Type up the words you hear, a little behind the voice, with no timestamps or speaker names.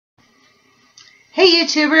Hey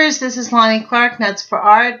YouTubers, this is Lonnie Clark, Nuts for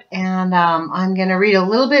Art, and I'm going to read a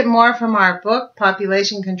little bit more from our book,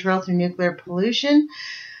 Population Control Through Nuclear Pollution.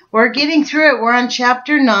 We're getting through it. We're on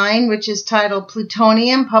Chapter 9, which is titled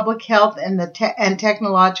Plutonium, Public Health, and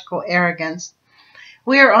Technological Arrogance.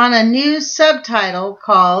 We are on a new subtitle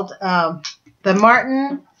called The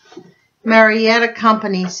Martin Marietta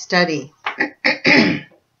Company Study.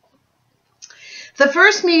 The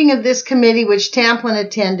first meeting of this committee, which Tamplin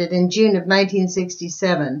attended in June of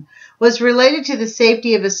 1967, was related to the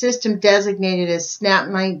safety of a system designated as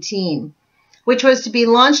SNAP-19, which was to be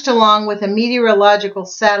launched along with a meteorological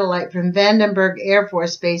satellite from Vandenberg Air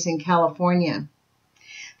Force Base in California.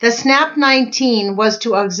 The SNAP-19 was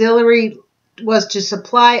to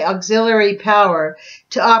supply auxiliary power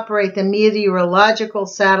to operate the meteorological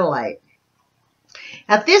satellite.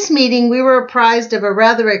 At this meeting, we were apprised of a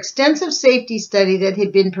rather extensive safety study that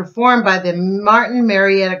had been performed by the Martin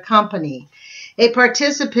Marietta Company, a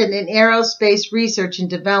participant in aerospace research and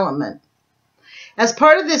development. As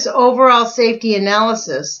part of this overall safety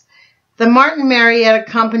analysis, the Martin Marietta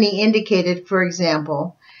Company indicated, for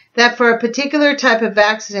example, that for a particular type of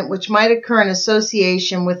accident which might occur in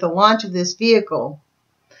association with the launch of this vehicle,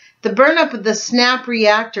 the burnup of the SNAP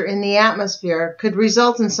reactor in the atmosphere could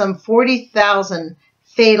result in some 40,000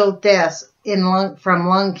 fatal deaths from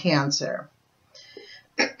lung cancer.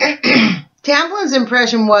 Tamplin's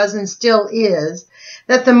impression was, and still is,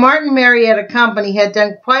 that the Martin Marietta Company had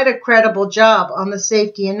done quite a credible job on the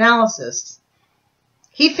safety analysis.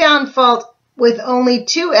 He found fault with only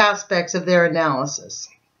two aspects of their analysis.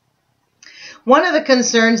 One of the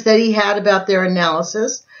concerns that he had about their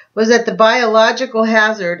analysis was that the biological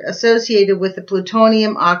hazard associated with the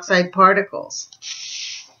plutonium oxide particles.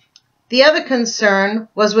 The other concern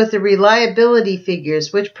was with the reliability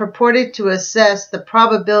figures, which purported to assess the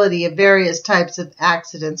probability of various types of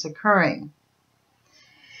accidents occurring.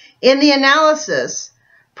 In the analysis,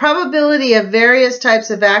 probability of various types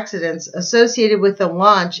of accidents associated with the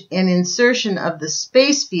launch and insertion of the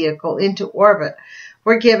space vehicle into orbit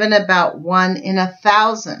were given about 1 in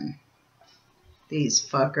 1,000. These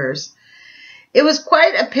fuckers. It was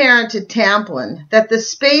quite apparent to Tamplin that the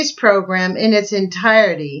space program in its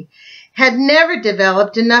entirety had never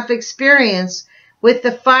developed enough experience with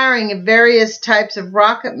the firing of various types of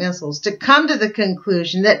rocket missiles to come to the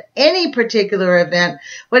conclusion that any particular event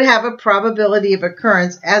would have a probability of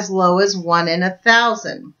occurrence as low as 1 in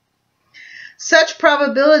 1,000. Such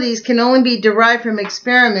probabilities can only be derived from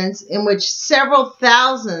experiments in which several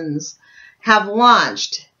thousands have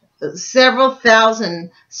launched. Several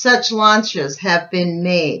thousand such launches have been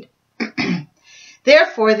made.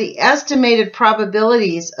 Therefore, the estimated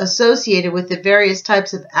probabilities associated with the various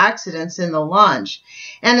types of accidents in the launch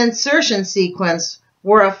and insertion sequence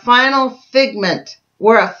were a figment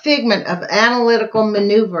of analytical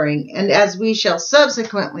maneuvering, and as we shall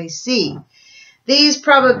subsequently see, these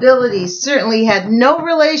probabilities certainly had no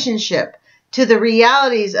relationship to the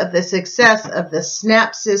realities of the success of the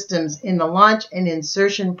SNAP systems in the launch and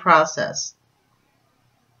insertion process.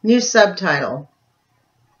 New subtitle.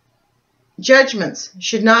 Judgments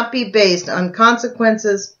should not be based on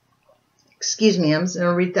consequences. I'm going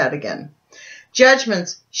to read that again.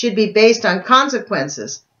 Judgments should be based on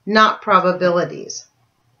consequences, not probabilities.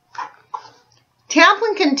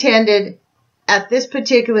 Tamplin contended at this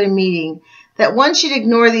particular meeting that one should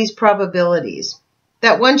ignore these probabilities,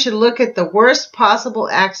 that one should look at the worst possible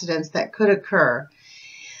accidents that could occur.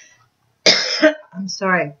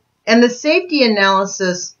 And the safety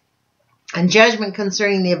analysis and judgment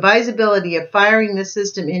concerning the advisability of firing the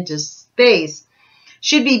system into space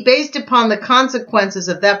should be based upon the consequences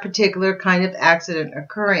of that particular kind of accident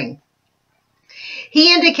occurring.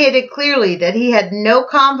 He indicated clearly that he had no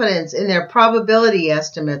confidence in their probability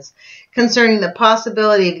estimates concerning the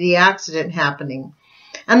possibility of the accident happening,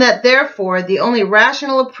 and that therefore the only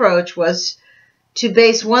rational approach was to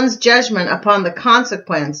base one's judgment upon the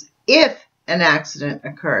consequence if an accident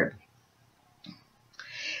occurred.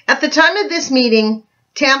 At the time of this meeting,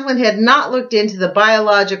 Tamplin had not looked into the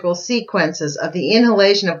biological sequences of the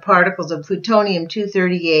inhalation of particles of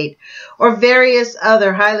plutonium-238 or various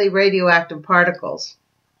other highly radioactive particles.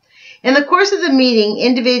 In the course of the meeting,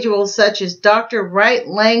 individuals such as Dr. Wright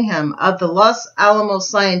Langham of the Los Alamos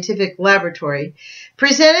Scientific Laboratory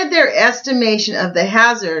presented their estimation of the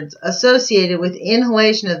hazards associated with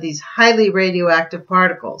inhalation of these highly radioactive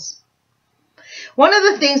particles. One of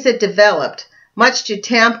the things that developed, much to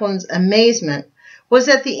Tamplin's amazement, was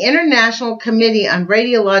that the International Committee on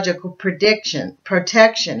Radiological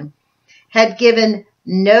Protection had given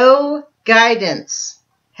no guidance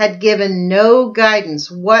had given no guidance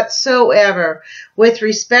whatsoever with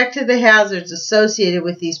respect to the hazards associated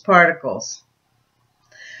with these particles.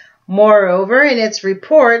 Moreover, in its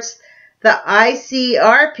reports, the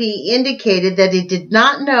ICRP indicated that it did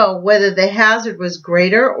not know whether the hazard was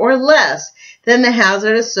greater or less than the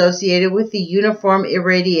hazard associated with the uniform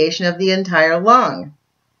irradiation of the entire lung.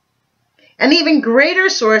 An even greater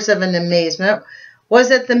source of an amazement was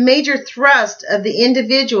that the major thrust of the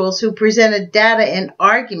individuals who presented data and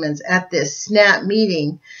arguments at this SNAP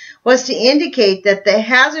meeting was to indicate that the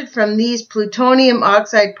hazard from these plutonium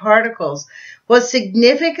oxide particles was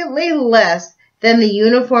significantly less than the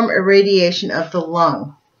uniform irradiation of the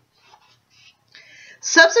lung.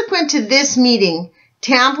 Subsequent to this meeting,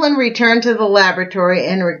 Tamplin returned to the laboratory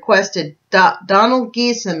and requested Donald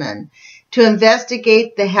Giesemann to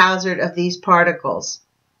investigate the hazard of these particles.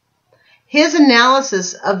 His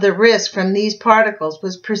analysis of the risk from these particles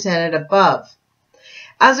was presented above.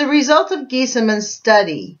 As a result of Giesemann's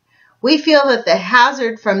study, we feel that the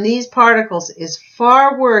hazard from these particles is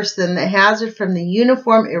far worse than the hazard from the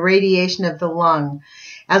uniform irradiation of the lung,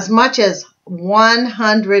 as much as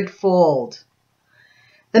 100-fold.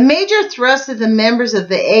 The major thrust of the members of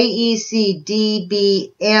the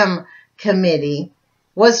AEC-DBM committee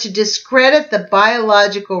was to discredit the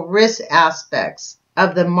biological risk aspects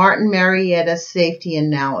of the Martin Marietta safety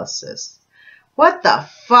analysis. What the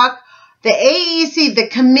fuck? The AEC, the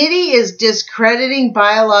committee, is discrediting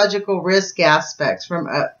biological risk aspects from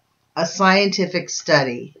a scientific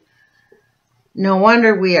study. No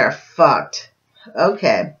wonder we are fucked.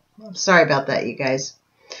 Okay, I'm sorry about that, you guys.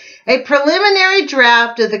 A preliminary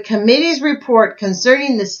draft of the committee's report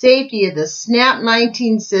concerning the safety of the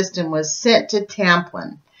SNAP-19 system was sent to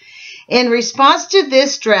Tamplin. In response to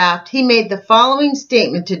this draft, he made the following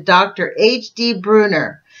statement to Dr. H.D.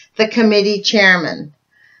 Bruner, the committee chairman.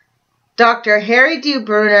 Dr. Harry D.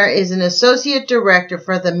 Bruner is an associate director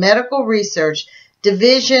for the Medical Research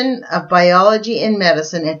Division of Biology and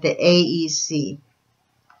Medicine at the AEC.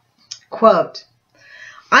 Quote,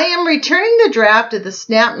 I am returning the draft of the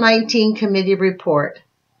SNAP-19 committee report.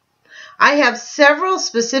 I have several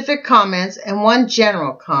specific comments and one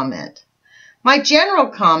general comment. My general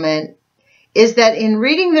comment is that in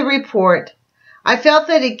reading the report, I felt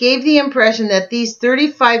that it gave the impression that these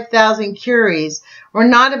 35,000 curies were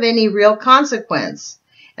not of any real consequence,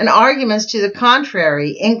 and arguments to the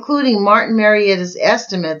contrary, including Martin Marietta's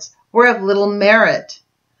estimates, were of little merit.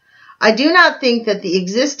 I do not think that the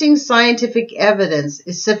existing scientific evidence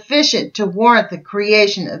is sufficient to warrant the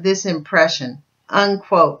creation of this impression.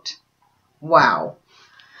 Unquote. Wow.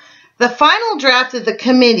 The final draft of the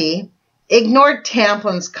committee ignored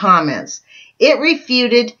Tamplin's comments. It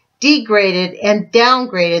refuted, degraded, and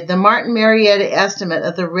downgraded the Martin Marietta estimate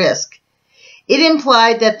of the risk. It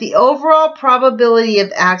implied that the overall probability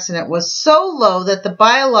of accident was so low that the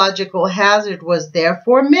biological hazard was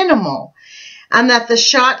therefore minimal, and that the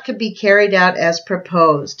shot could be carried out as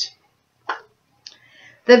proposed.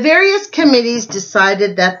 The various committees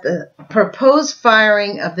decided that the proposed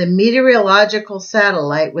firing of the meteorological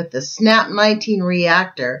satellite with the SNAP-19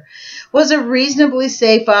 reactor was a reasonably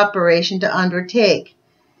safe operation to undertake.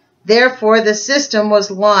 Therefore, the system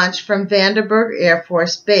was launched from Vandenberg Air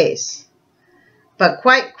Force Base. But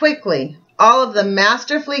quite quickly, all of the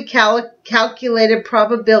masterfully calculated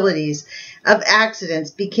probabilities of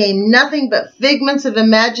accidents became nothing but figments of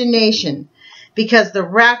imagination because the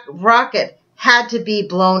rocket had to be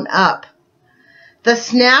blown up. The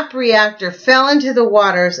SNAP reactor fell into the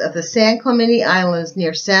waters of the San Clemente Islands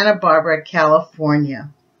near Santa Barbara,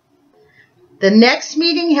 California. The next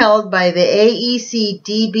meeting held by the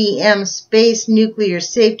AEC-DBM Space Nuclear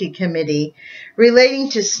Safety Committee relating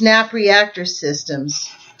to SNAP reactor systems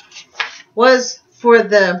was for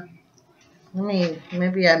the,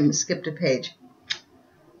 maybe I skipped a page.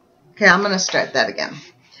 Okay, I'm going to start that again.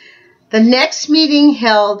 The next meeting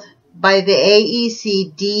held by the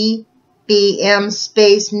AEC-DBM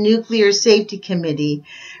Space Nuclear Safety Committee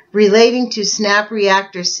relating to SNAP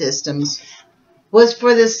reactor systems was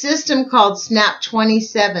for the system called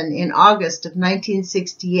SNAP-27 in August of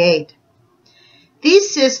 1968.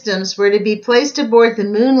 These systems were to be placed aboard the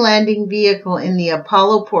moon landing vehicle in the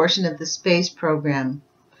Apollo portion of the space program.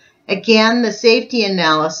 Again, the safety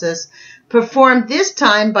analysis, performed this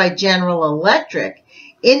time by General Electric,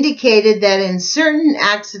 indicated that in certain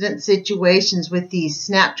accident situations with these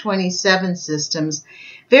SNAP-27 systems,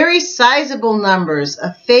 very sizable numbers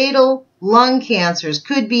of fatal lung cancers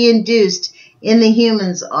could be induced in the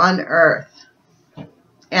humans on Earth.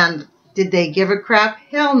 And did they give a crap?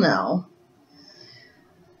 Hell no.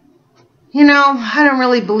 You know, I don't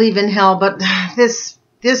really believe in hell, but this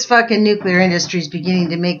This fucking nuclear industry is beginning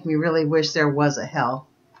to make me really wish there was a hell.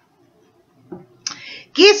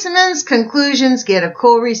 Giesemann's conclusions get a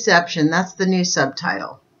cool reception. That's the new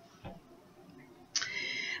subtitle.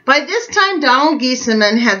 By this time, Donald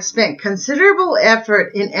Giesemann had spent considerable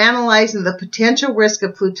effort in analyzing the potential risk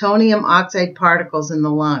of plutonium oxide particles in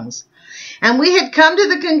the lungs. And we had come to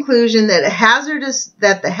the conclusion that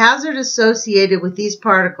the hazard associated with these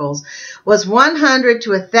particles was 100 to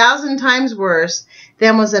 1,000 times worse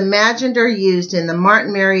than was imagined or used in the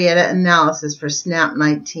Martin Marietta analysis for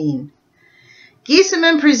SNAP-19.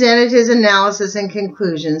 Giesemann presented his analysis and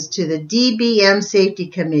conclusions to the DBM Safety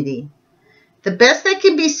Committee. The best that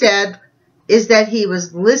can be said is that he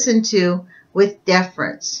was listened to with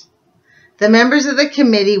deference. The members of the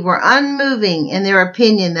committee were unmoving in their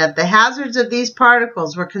opinion that the hazards of these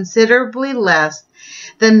particles were considerably less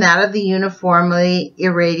than that of the uniformly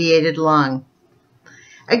irradiated lung.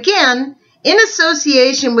 Again, in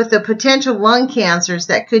association with the potential lung cancers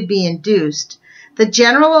that could be induced, the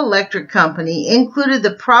General Electric Company included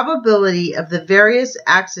the probability of the various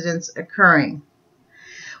accidents occurring.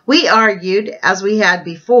 We argued, as we had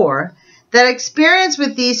before, that experience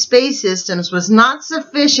with these space systems was not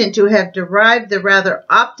sufficient to have derived the rather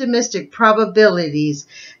optimistic probabilities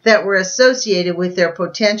that were associated with their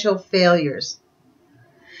potential failures.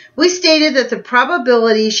 We stated that the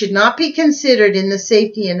probability should not be considered in the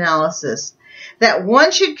safety analysis, that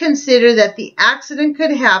one should consider that the accident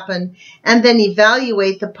could happen and then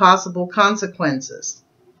evaluate the possible consequences.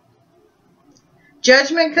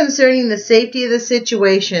 Judgment concerning the safety of the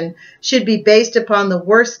situation should be based upon the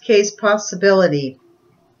worst-case possibility.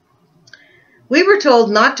 We were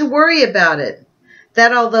told not to worry about it,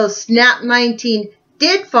 that although SNAP-19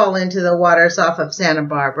 did fall into the waters off of Santa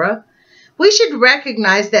Barbara, we should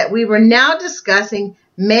recognize that we were now discussing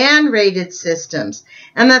man-rated systems,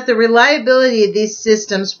 and that the reliability of these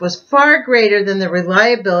systems was far greater than the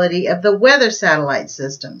reliability of the weather satellite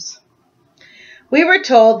systems. We were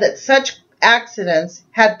told that such accidents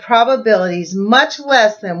had probabilities much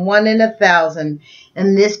less than 1 in 1,000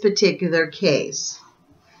 in this particular case.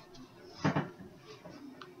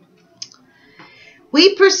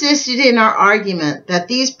 We persisted in our argument that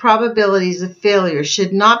these probabilities of failure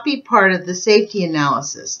should not be part of the safety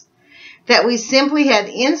analysis, that we simply had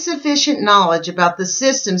insufficient knowledge about the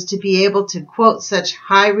systems to be able to quote such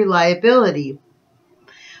high reliability.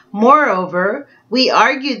 Moreover, we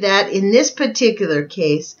argued that in this particular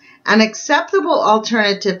case, an acceptable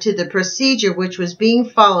alternative to the procedure which was being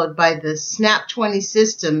followed by the SNAP-20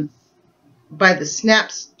 system, by the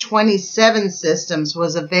SNAP-27 systems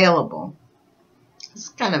was available. It's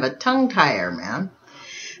kind of a tongue-tire, man.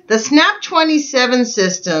 The SNAP-27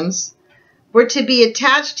 systems were to be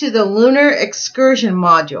attached to the Lunar Excursion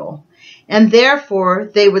Module, and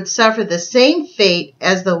therefore they would suffer the same fate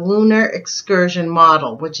as the Lunar Excursion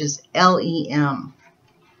Model, which is LEM.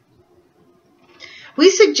 We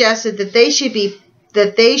suggested that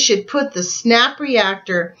they should put the SNAP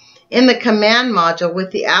reactor in the command module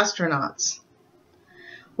with the astronauts.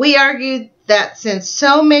 We argued that since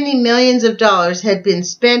so many millions of dollars had been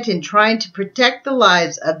spent in trying to protect the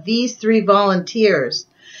lives of these 3 volunteers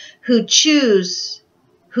who chose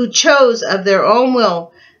of their own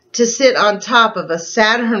will to sit on top of a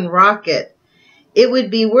Saturn rocket, it would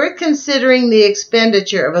be worth considering the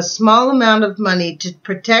expenditure of a small amount of money to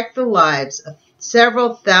protect the lives of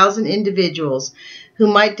several thousand individuals who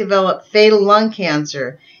might develop fatal lung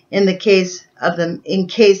cancer in case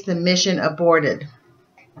the mission aborted.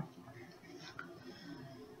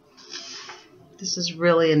 This is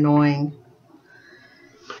really annoying.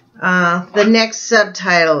 The next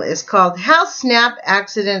subtitle is called How Snap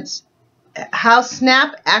Accident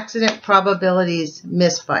Probabilities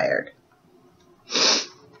Misfired.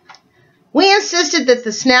 We insisted that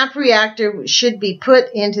the SNAP reactor should be put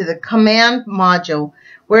into the command module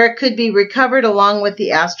where it could be recovered along with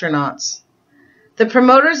the astronauts. The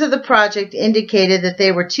promoters of the project indicated that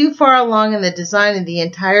they were too far along in the design of the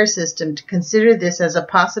entire system to consider this as a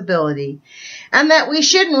possibility, and that we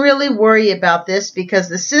shouldn't really worry about this because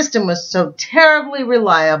the system was so terribly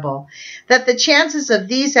reliable that the chances of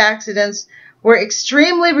these accidents were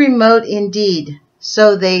extremely remote indeed,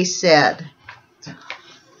 so they said.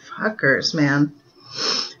 Fuckers, man.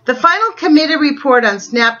 The final committee report on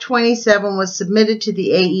SNAP-27 was submitted to the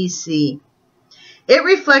AEC. It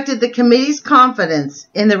reflected the committee's confidence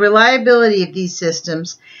in the reliability of these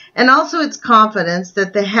systems and also its confidence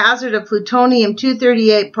that the hazard of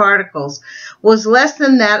plutonium-238 particles was less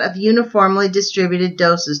than that of uniformly distributed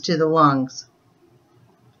doses to the lungs.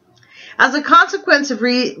 As a consequence of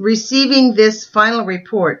receiving this final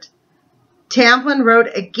report, Tamplin wrote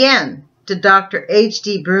again to Dr.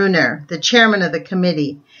 H.D. Brunner, the chairman of the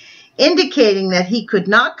committee, indicating that he could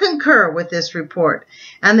not concur with this report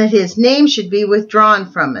and that his name should be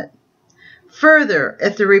withdrawn from it. Further,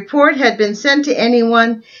 if the report had been sent to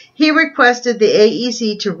anyone, he requested the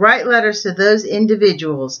AEC to write letters to those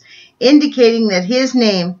individuals, indicating that his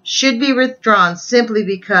name should be withdrawn simply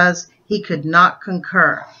because he could not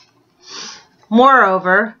concur.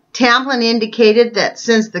 Moreover, Tamplin indicated that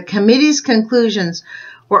since the committee's conclusions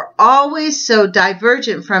were always so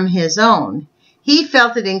divergent from his own, he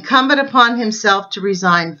felt it incumbent upon himself to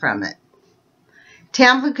resign from it.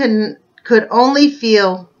 Tamplin could only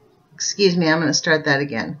feel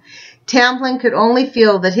Tamplin could only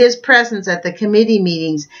feel that his presence at the committee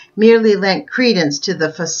meetings merely lent credence to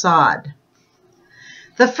the facade.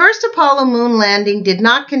 The first Apollo moon landing did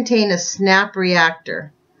not contain a SNAP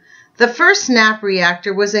reactor. The first SNAP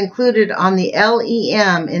reactor was included on the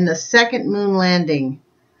LEM in the second moon landing.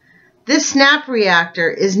 This SNAP reactor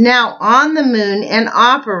is now on the moon and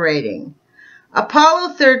operating.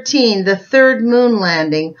 Apollo 13, the third moon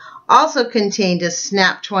landing, also contained a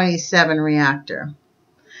SNAP-27 reactor.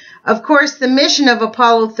 Of course, the mission of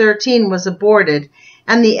Apollo 13 was aborted,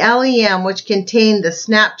 and the LEM, which contained the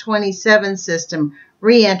SNAP-27 system,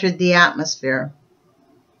 re-entered the atmosphere.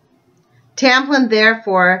 Tamplin,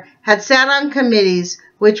 therefore, had sat on committees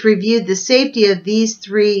which reviewed the safety of these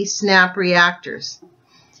three SNAP reactors.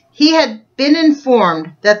 He had been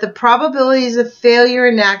informed that the probabilities of failure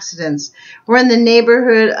and accidents were in the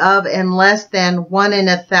neighborhood of and less than 1 in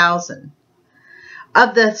 1,000.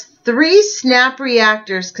 Of the three SNAP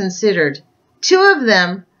reactors considered, 2 of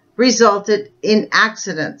them resulted in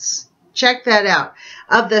accidents. Check that out.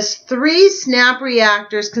 Of the 3 SNAP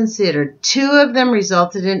reactors considered, 2 of them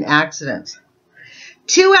resulted in accidents.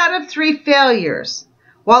 2 out of 3 failures,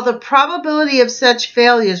 while the probability of such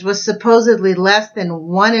failures was supposedly less than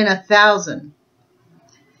 1 in 1,000.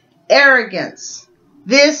 Arrogance.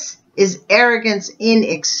 This is arrogance in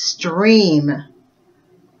extreme.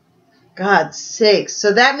 God's sakes.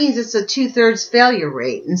 So that means it's a 2/3 failure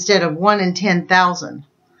rate instead of 1 in 10,000.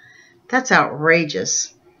 That's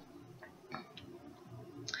outrageous.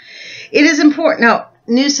 It is important. No,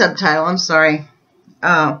 new subtitle. I'm sorry.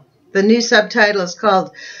 The new subtitle is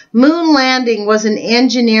called Moon Landing Was an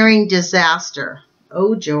Engineering Disaster.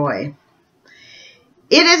 Oh, joy.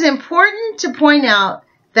 It is important to point out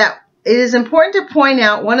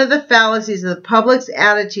one of the fallacies of the public's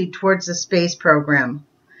attitude towards the space program.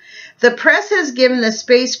 The press has given the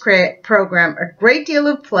space program a great deal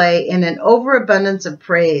of play and an overabundance of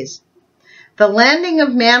praise. The landing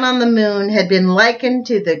of man on the moon had been likened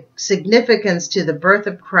to the significance to the birth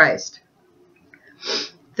of Christ.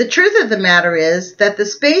 The truth of the matter is that the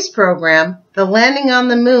space program, the landing on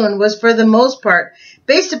the moon, was for the most part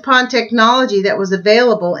based upon technology that was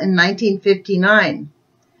available in 1959.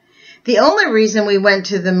 The only reason we went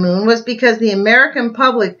to the moon was because the American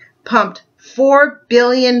public pumped $4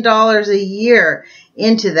 billion a year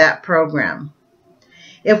into that program.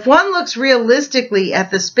 If one looks realistically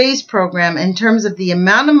at the space program in terms of the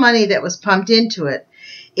amount of money that was pumped into it,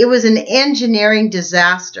 it was an engineering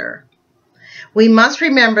disaster. We must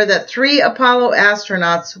remember that 3 Apollo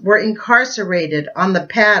astronauts were incarcerated on the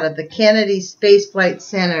pad of the Kennedy Space Flight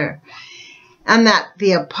Center, and that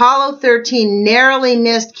the Apollo 13 narrowly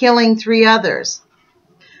missed killing 3 others.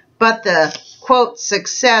 But the, quote,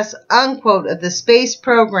 success, unquote, of the space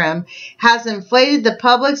program has inflated the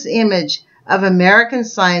public's image of American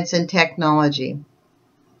science and technology.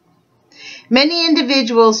 Many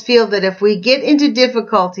individuals feel that if we get into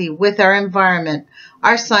difficulty with our environment,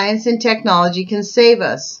 our science and technology can save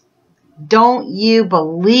us. Don't you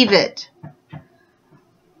believe it?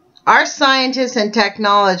 Our scientists and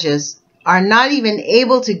technologists are not even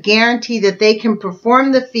able to guarantee that they can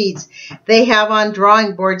perform the feats they have on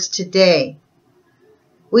drawing boards today.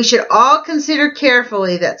 We should all consider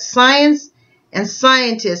carefully that science and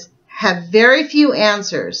scientists have very few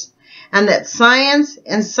answers, and that science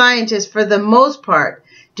and scientists, for the most part,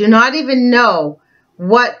 do not even know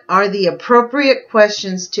what are the appropriate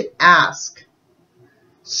questions to ask.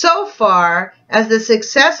 So far as the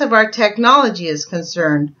success of our technology is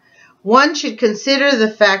concerned, one should consider the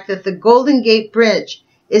fact that the Golden Gate Bridge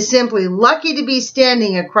is simply lucky to be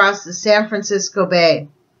standing across the San Francisco Bay.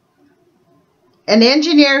 An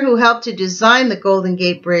engineer who helped to design the Golden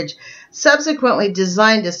Gate Bridge subsequently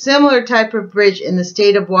designed a similar type of bridge in the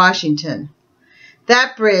state of Washington.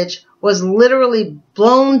 That bridge was literally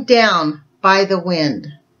blown down by the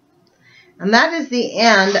wind. And that is the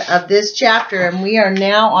end of this chapter, and we are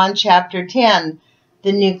now on chapter 10,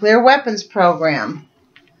 the nuclear weapons program.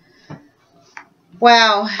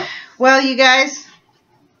 Wow. Well, you guys,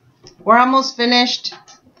 we're almost finished.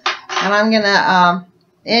 And I'm going to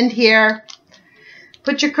end here.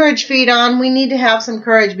 Put your courage feet on. We need to have some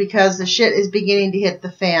courage because the shit is beginning to hit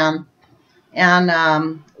the fan.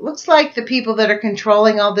 And looks like the people that are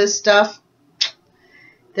controlling all this stuff,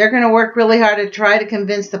 they're going to work really hard to try to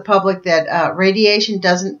convince the public that radiation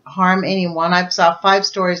doesn't harm anyone. I saw 5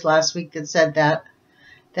 stories last week that said that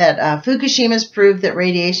Fukushima's proved that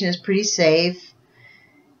radiation is pretty safe.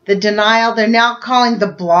 The denial, they're now calling the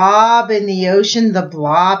blob in the ocean the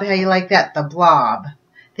blob. How you like that? The blob.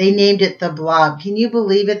 They named it the blob. Can you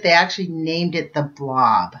believe it? They actually named it the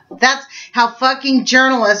blob. That's how fucking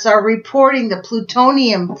journalists are reporting the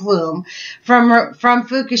plutonium plume from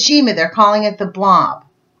Fukushima. They're calling it the blob.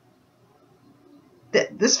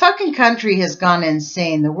 This fucking country has gone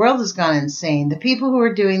insane. The world has gone insane. The people who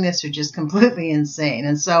are doing this are just completely insane.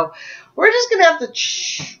 And so we're just going to have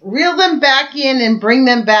to reel them back in and bring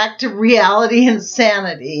them back to reality and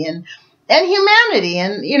sanity and humanity.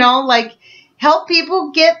 And, you know, like, help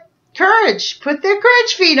people get courage. Put their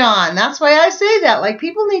courage feet on. That's why I say that. Like,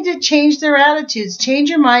 people need to change their attitudes. Change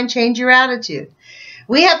your mind. Change your attitude.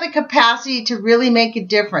 We have the capacity to really make a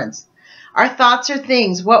difference. Our thoughts are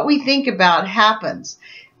things. What we think about happens.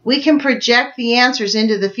 We can project the answers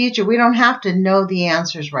into the future. We don't have to know the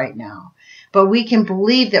answers right now. But we can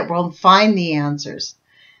believe that we'll find the answers.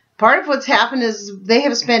 Part of what's happened is they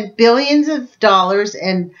have spent billions of dollars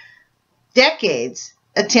and decades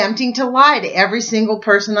attempting to lie to every single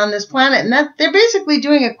person on this planet. And that they're basically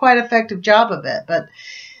doing a quite effective job of it. But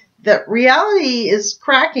the reality is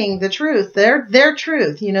cracking the truth. Their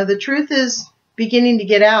truth. You know, the truth is beginning to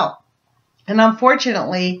get out. And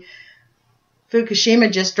unfortunately,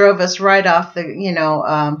 Fukushima just drove us right off the, you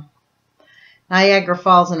know, Niagara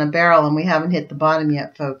Falls in a barrel, and we haven't hit the bottom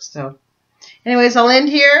yet, folks. So, anyways, I'll end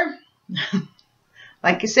here.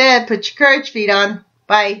 Like I said, put your courage feet on.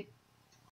 Bye.